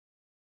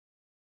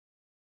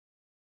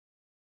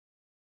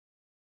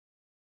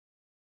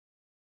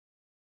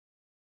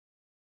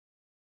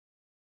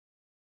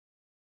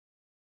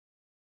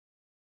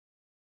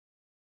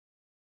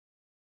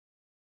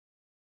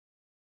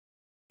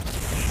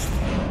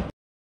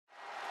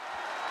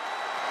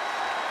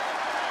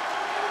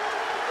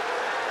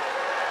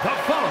The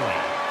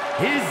following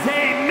is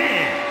a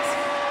men's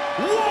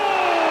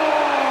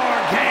War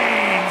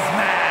Games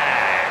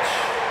match.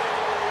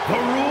 The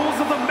rules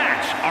of the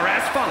match are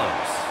as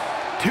follows.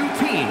 Two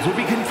teams will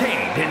be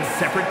contained in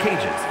separate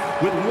cages,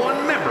 with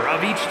one member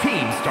of each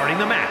team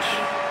starting the match.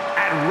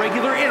 At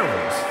regular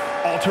intervals,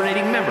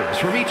 alternating members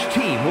from each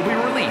team will be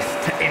released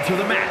to enter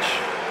the match.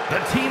 The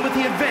team with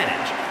the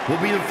advantage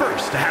will be the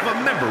first to have a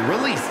member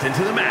released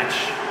into the match.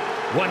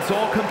 Once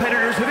all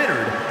competitors have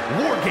entered,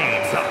 War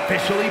Games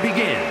officially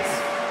begins.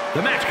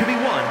 The match can be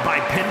won by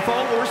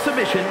pinfall or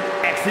submission.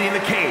 Exiting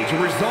the cage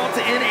will result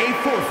in a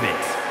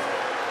forfeit.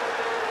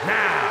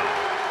 Now,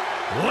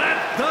 let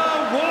the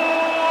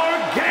War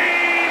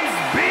Games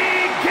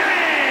begin!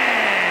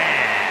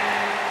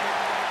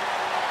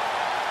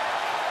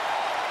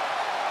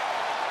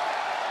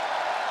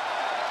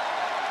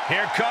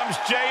 Here comes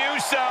Jey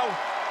Uso,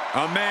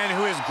 a man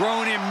who has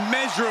grown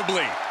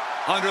immeasurably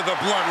under the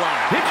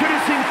bloodline.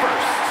 Introducing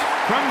first,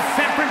 from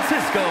San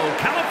Francisco,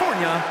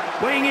 California,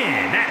 weighing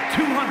in at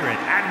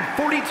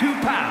 242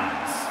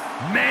 pounds,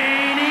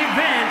 main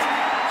event,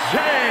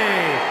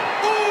 Jey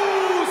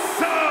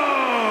Uso!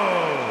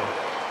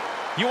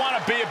 You want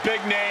to be a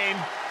big name?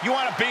 You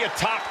want to be a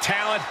top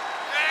talent?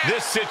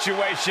 This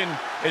situation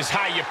is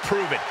how you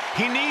prove it.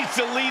 He needs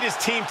to lead his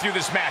team through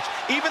this match,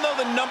 even though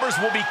the numbers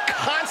will be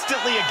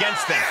constantly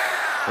against them.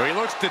 Well, he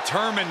looks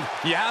determined.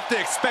 You have to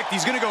expect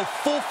he's going to go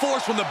full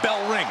force when the bell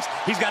rings.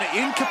 He's got to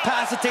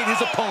incapacitate his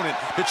opponent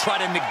to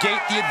try to negate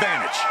the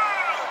advantage.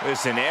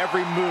 Listen,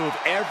 every move,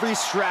 every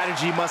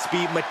strategy must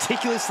be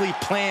meticulously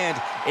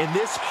planned in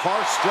this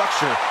harsh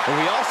structure. And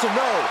we also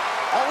know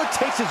all it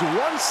takes is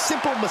one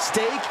simple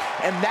mistake,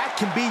 and that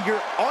can be your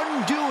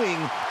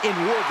undoing in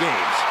War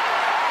Games.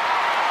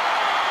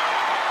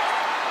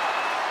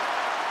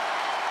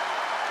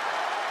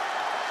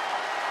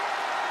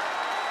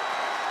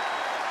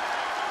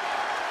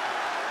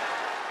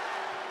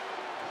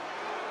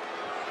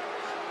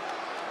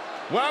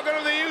 Welcome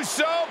to the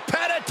Uso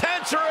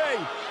Penitentiary.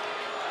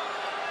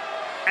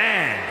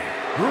 And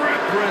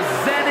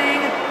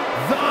representing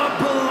the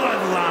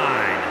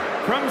Bloodline,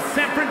 from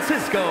San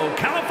Francisco,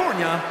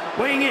 California,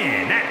 weighing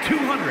in at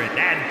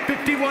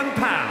 251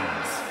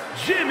 pounds,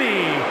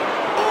 Jimmy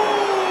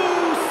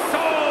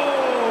Uso!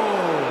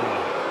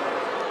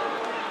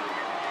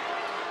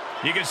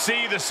 You can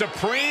see the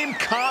supreme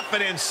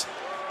confidence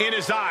in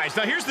his eyes.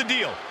 Now, here's the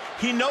deal.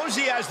 He knows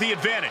he has the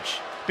advantage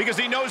because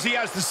he knows he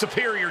has the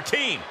superior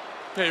team.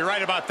 Yeah, you're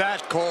right about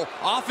that, Cole.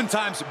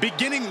 Oftentimes,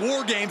 beginning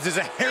War Games is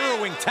a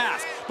harrowing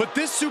task, but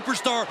this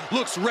superstar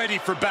looks ready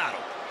for battle.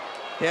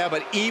 Yeah,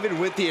 but even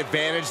with the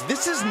advantage,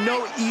 this is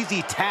no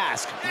easy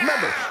task.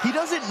 Remember, he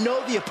doesn't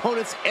know the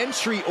opponent's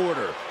entry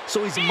order,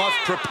 so he must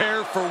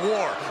Prepare for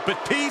war,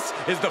 but peace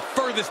is the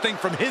furthest thing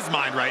from his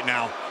mind right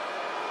now.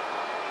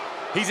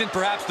 He's in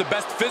perhaps the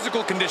best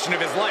physical condition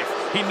of his life.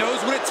 He knows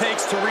what it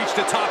takes to reach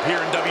the top here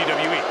in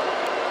WWE.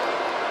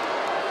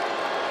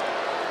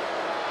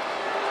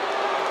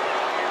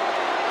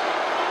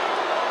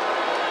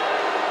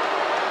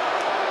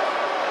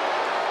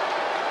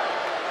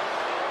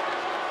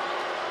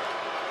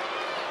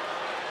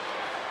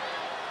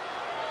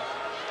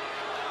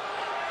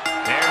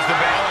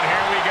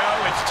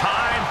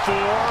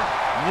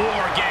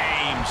 War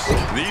Games.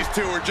 These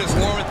two are just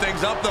warming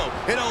things up, though.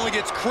 It only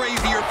gets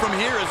crazier from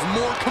here as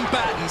more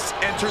combatants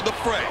enter the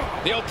fray.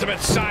 The ultimate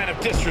sign of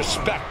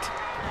disrespect.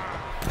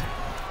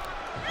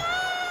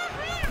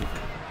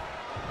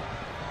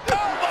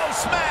 Elbow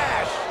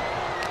smash!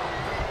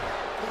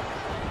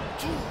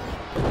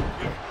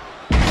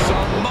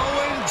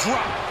 Samoan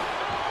drop.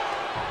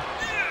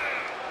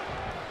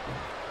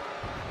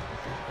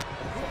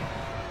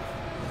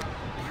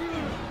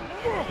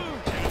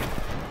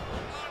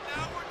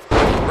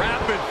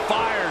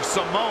 Rapid-fire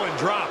Samoan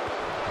drop.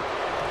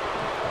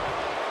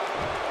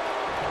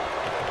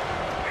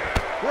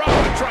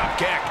 Robert drop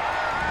kick.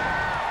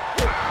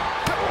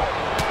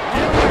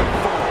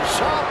 beautiful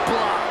shot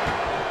block.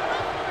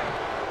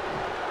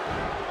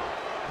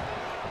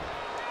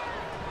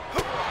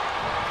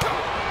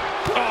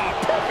 Oh,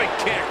 perfect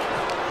kick.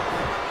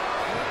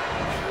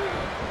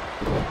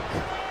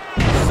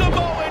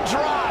 Samoan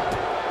drop.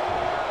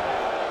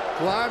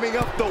 Climbing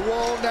up the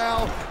wall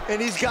now,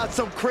 and he's got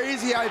some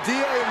crazy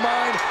idea in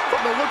mind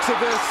from the looks of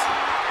this.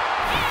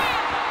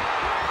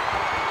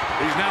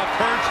 He's now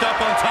perched up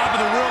on top of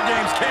the War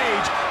Games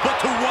cage, but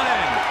to what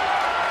end?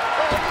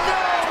 Oh,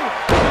 no!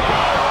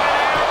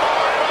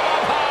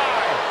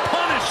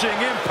 Punishing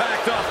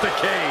impact off the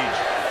cage.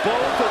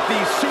 Both of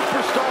these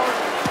superstars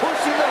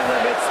pushing the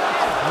limits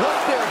of what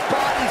their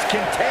bodies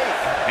can take.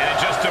 And in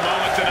just a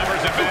moment, the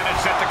numbers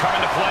advantage set to come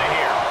into play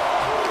here.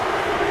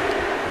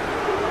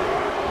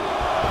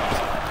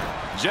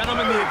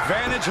 Gentlemen, the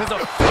advantage has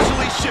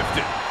officially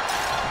shifted.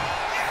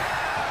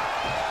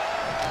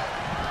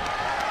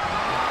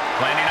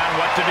 Planning on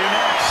what to do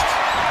next.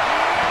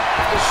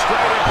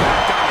 Straight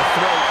impact on the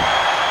throat.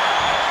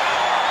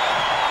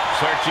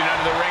 Searching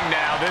under the ring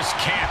now. This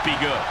can't be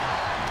good.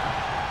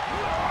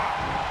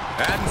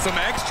 Adding some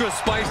extra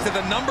spice to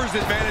the numbers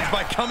advantage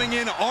by coming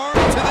in armed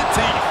to the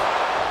teeth.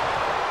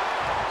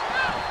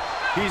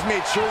 He's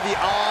made sure the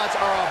odds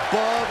are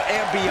above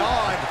and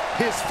beyond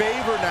his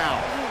favor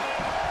now.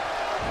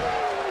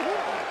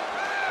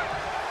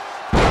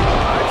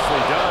 Nicely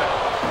done.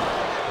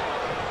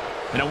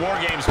 In a War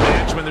Games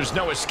match, when there's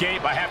no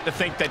escape, I have to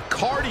think that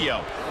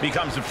cardio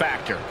becomes a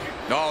factor.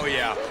 Oh,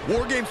 yeah.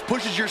 War Games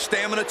pushes your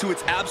stamina to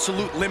its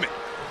absolute limit.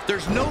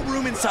 There's no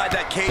room inside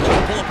that cage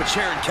to pull up a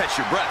chair and catch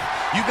your breath.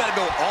 You've got to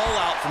go all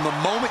out from the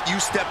moment you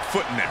step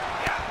foot in there.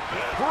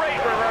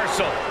 Great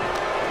reversal.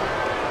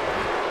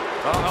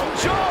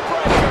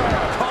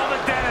 Jawbreaker! Call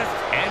the dentist.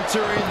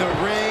 Entering the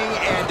ring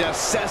and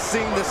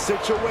assessing the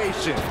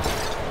situation.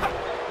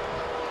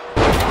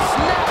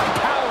 Snap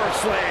power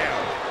slam.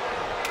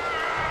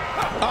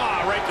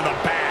 Ah, right to the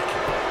back.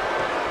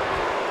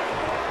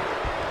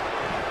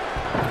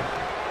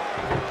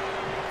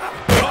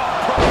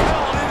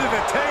 Propelled into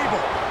the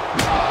table.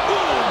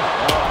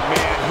 Oh,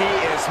 man, he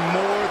is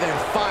more than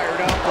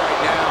fired up right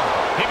now.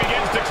 He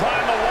begins to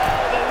climb the wall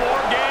of the War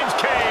Games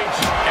cage.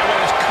 And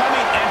with his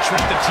coming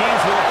entrance, the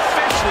teams will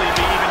officially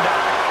be evened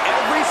out.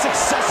 Every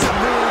successive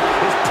move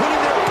is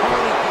putting their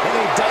opponent in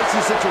a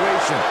dicey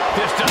situation.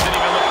 This doesn't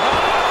even look...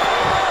 Oh,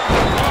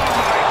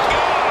 my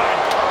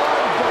God!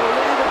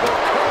 Unbelievable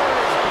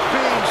courage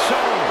being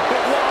shown.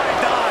 But why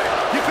die?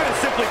 You could have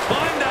simply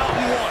climbed out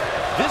and won.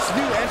 This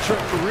new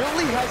entrant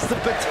really has the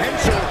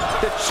potential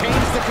to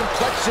change the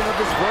complexion of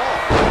this brawl.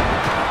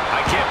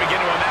 I can't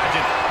begin to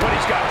imagine what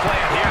he's got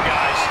planned here,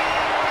 guys.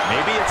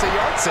 Maybe it's a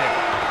yard sale.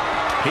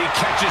 He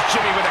catches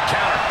Jimmy with a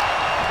counter.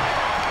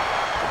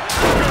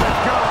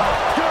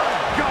 Good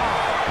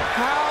God.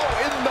 How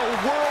in the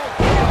world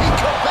did he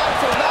come back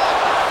from that?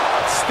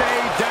 Stay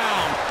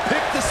down.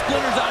 Pick the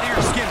splinters out of your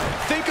skin.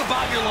 Think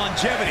about your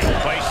longevity.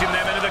 Placing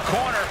them into the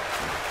corner.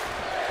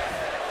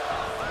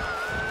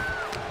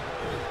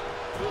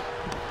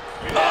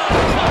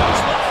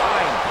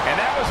 And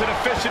that was an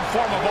efficient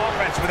form of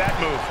offense with that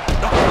move.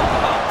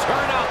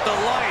 Turn out the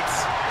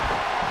lights.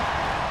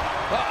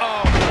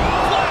 Uh-oh.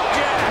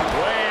 Blackjack.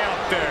 Way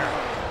out there.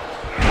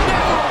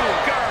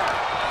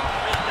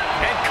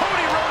 And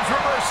Cody Rhodes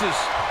reverses.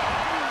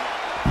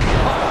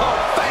 Oh,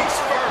 face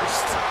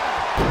first.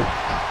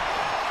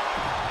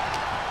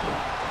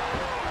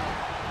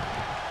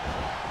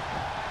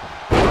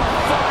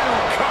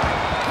 Final cut.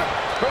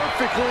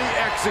 Perfectly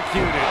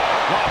executed.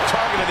 Lock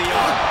target of the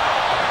arm.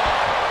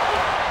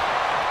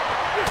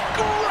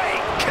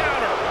 Great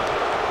counter.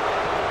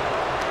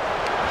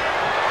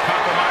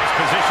 Compromised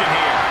position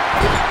here.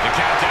 The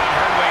countdown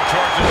hurtling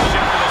towards the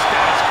shift of the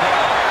status quo.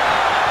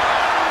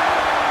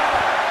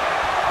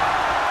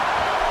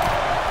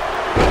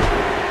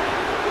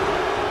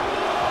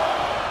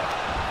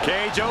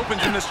 Cage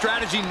opens and the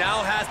strategy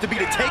now has to be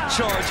to take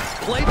charge,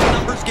 play the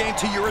numbers game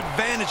to your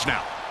advantage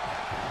now.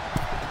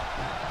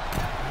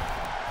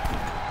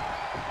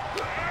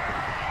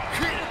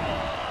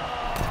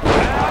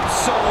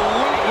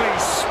 Absolutely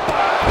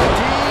spot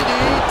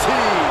DDT.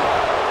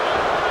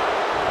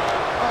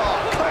 Oh,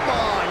 come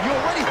on. You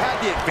already had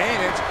the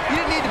advantage. You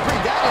didn't need to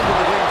bring that into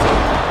the ring,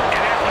 too.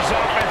 And that was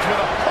offense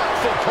with a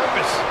hurtful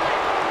purpose.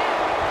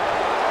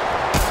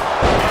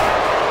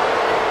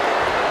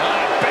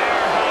 Bear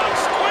hug,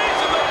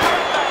 squeezing the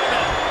breath out of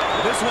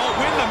it. This won't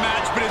win the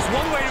match, but it's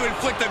one way to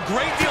inflict a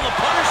great deal of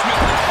punishment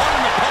on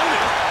an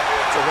opponent.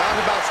 It's a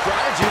roundabout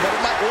strategy, but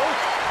it might work.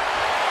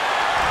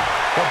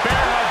 The bear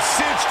hug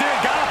cinched in.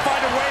 Gotta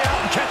find a way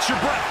out and catch your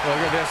breath. Look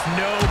at this.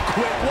 No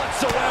quit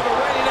whatsoever.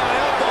 Raining down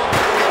elbow.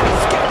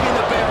 Escaping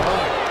the bear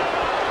hug.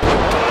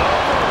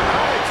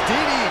 Nice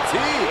DDT.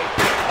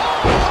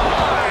 Oh,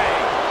 my.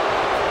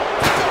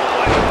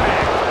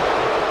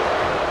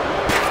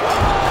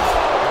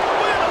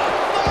 With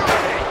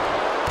authority.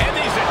 And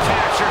these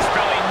attacks are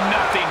spelling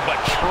nothing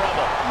but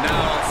trouble.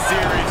 Now a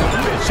series of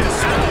vicious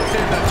stomps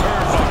in the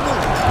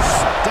turnbuckle.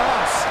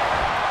 Stomps.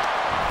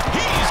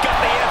 He's got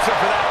the answer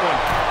for that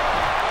one.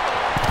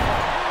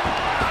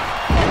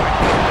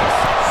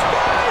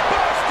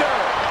 Spinebuster.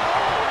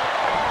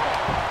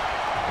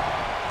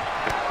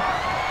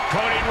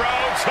 Cody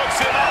Rhodes hooks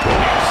it up. A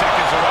few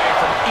seconds away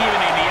from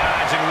evening the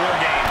odds in War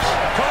Games.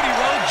 Cody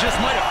Rhodes just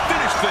might have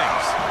finished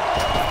things.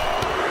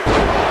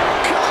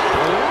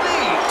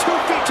 Golly, 2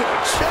 feet to the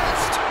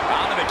chest.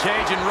 Out of the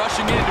cage and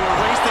rushing in to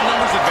erase the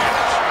numbers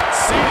advantage.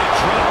 Seated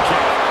drop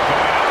kick.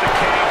 Going up the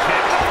cage,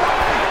 hit.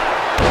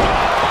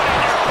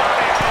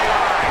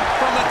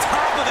 From the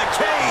top of the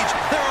cage,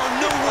 there are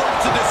no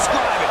words to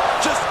describe it.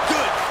 Just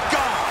good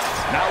God.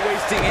 Not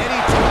wasting any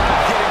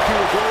time getting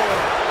through the door,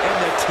 and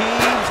the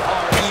teams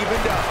are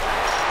evened up.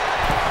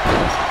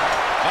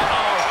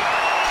 Uh-oh.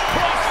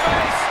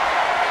 Crossface.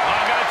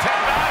 I'm going to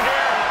tap out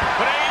here,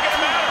 but it ain't going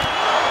to matter.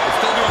 It's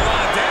still doing a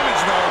lot of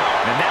damage, though.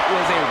 And that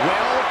was a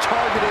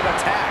well-targeted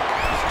attack.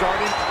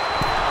 Starting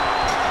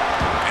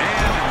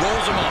And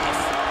rolls him off.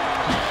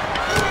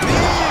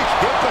 big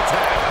hip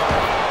attack.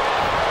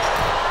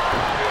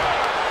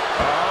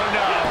 Oh,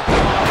 no.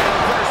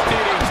 Reverse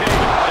DDT.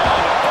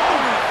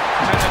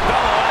 And a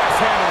double axe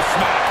handle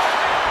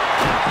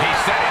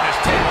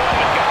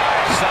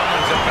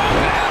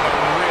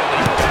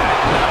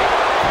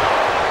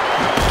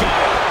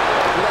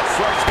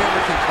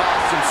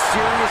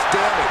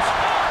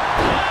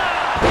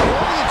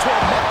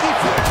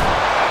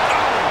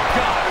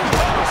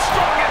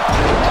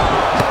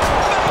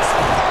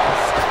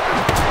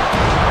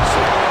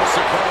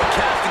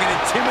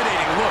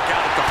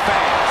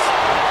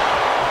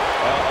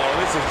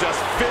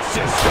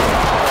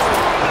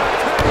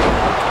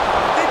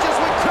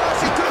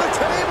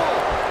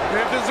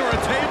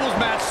tables,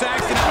 Matt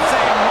Saxton, and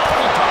saying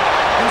Mazel Tov.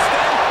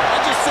 Instead,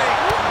 I'll just say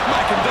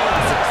my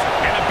condolences.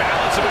 And a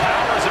balance of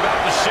power is about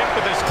to shift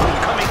with this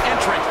upcoming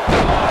entrant.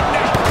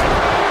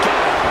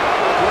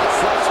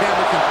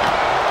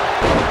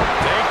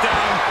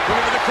 Takedown.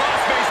 Look at the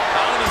crossface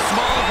out of the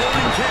small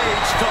holding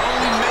cage to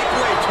only make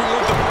way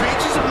toward the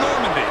beaches of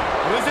Normandy.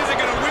 Well, this isn't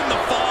going to win the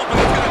fall, but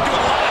it's going to do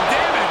a lot of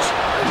damage.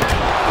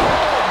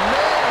 Oh,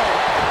 man.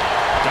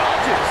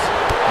 Dodges.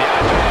 Yeah,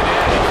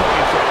 he's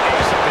looking for an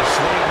ace up his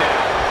sleeve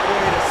now.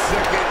 Wait a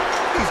second.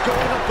 He's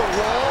going up the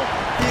wall.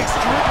 The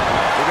extreme.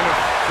 They're going to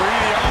free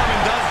the arm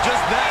and does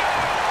just that.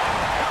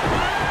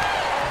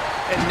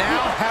 And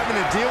now having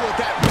to deal with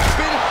that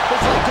weapon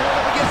was like going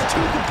up against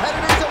two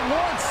competitors at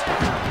once.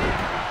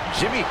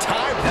 Jimmy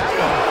timed that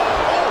one.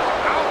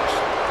 Oh, ouch.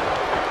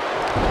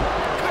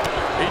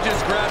 He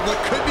just grabbed what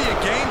could be a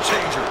game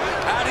changer,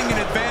 adding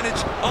an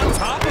advantage on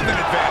top of an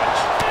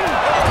advantage.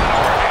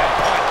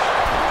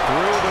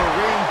 Through the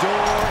ring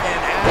door and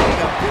adding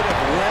a bit of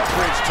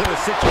leverage to the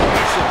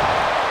situation.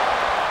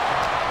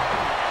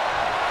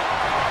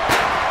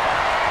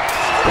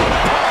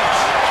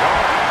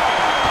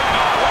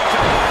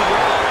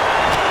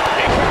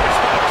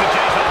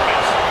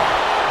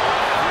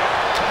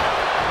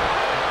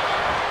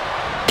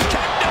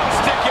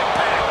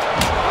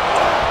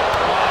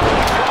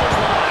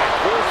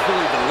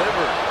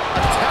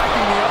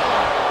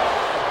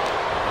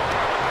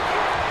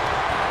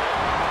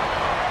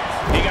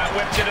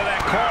 Into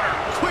that corner.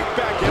 Quick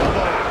back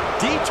elbow.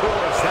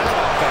 Detours that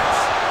offense.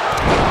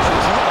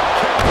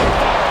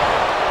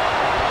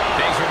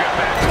 Things will get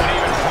back to an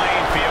even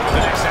playing field with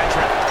the next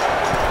entrant.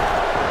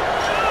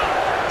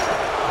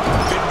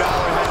 Finn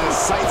Balor has his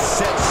sights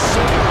set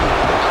solely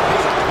on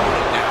his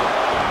opponent now.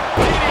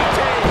 DDT.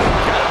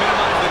 Gotta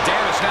minimize the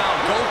damage now.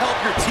 Go help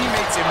your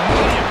teammates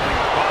immediately.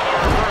 While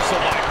the reversal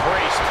by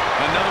Priest.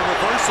 Another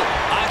reversal.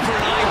 Eye for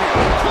an eye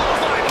here.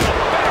 Clothesline to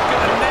the back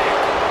of the neck.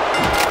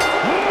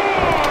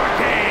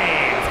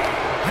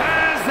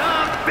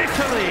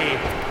 Officially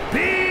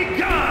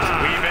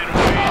begun. We've been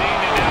waiting,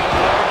 and now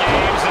War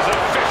Games is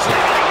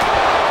officially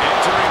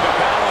entering the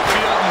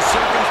battlefield, and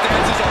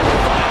circumstances are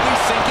finally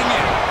sinking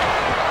in.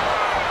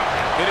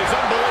 It is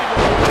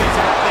unbelievable what these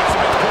athletes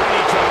have been putting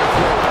each other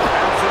through.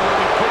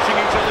 Absolutely pushing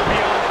each other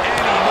beyond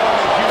any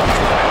normal human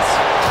limits.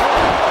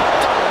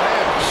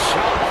 Man,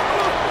 shot.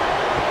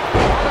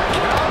 What a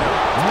counter.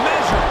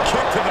 Measured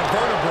kick to the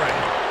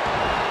vertebrae.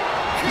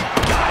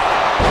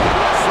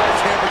 That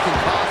sledgehammer can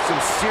cause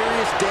some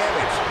serious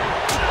damage.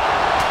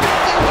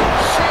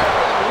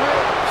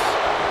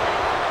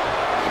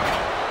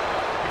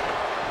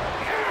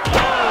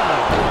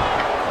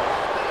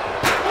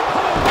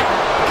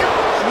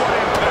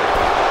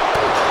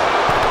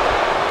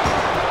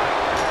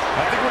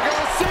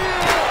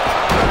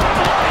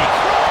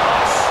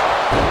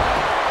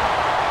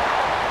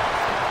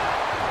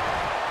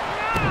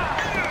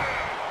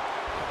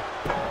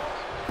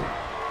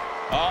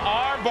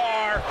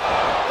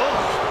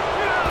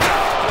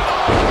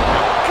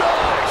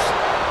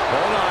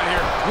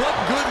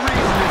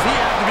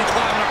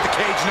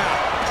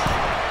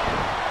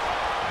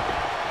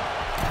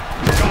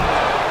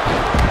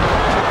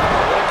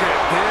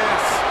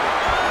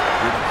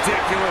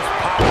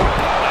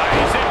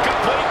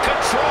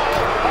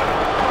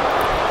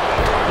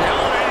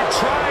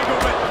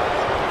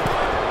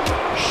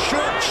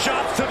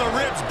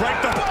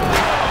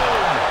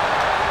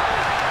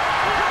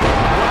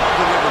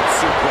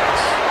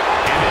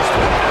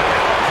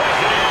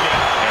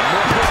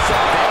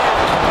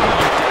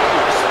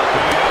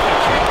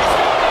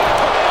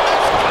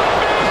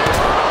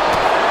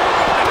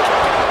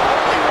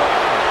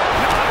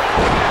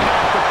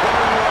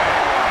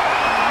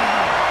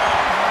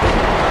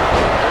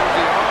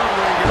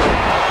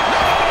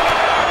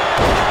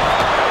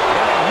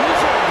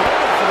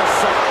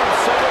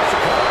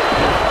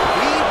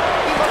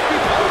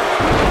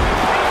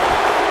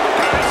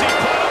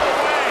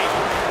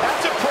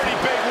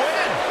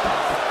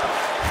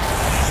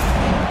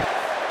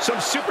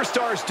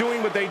 Superstars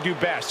doing what they do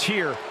best.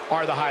 Here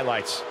are the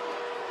highlights.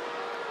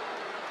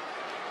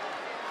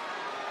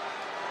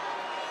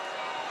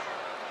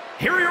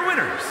 Here are your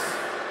winners.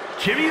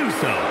 Jimmy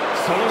Uso,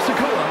 Solo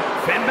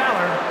Sikoa, Finn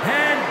Balor,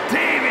 and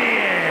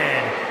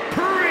Damian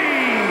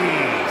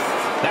Priest.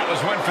 That was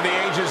one for the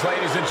ages,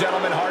 ladies and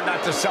gentlemen. Hard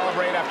not to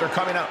celebrate after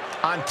coming out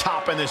on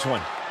top in this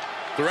one.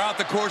 Throughout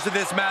the course of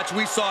this match,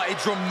 we saw a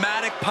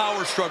dramatic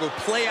power struggle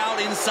play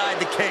out inside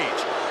the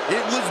cage.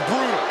 It was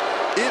brutal.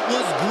 It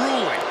was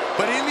grueling.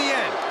 But in the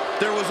end,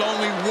 there was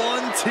only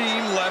one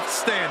team left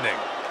standing.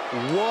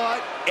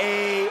 What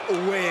a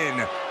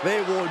win.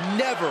 They will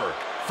never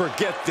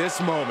forget this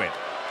moment.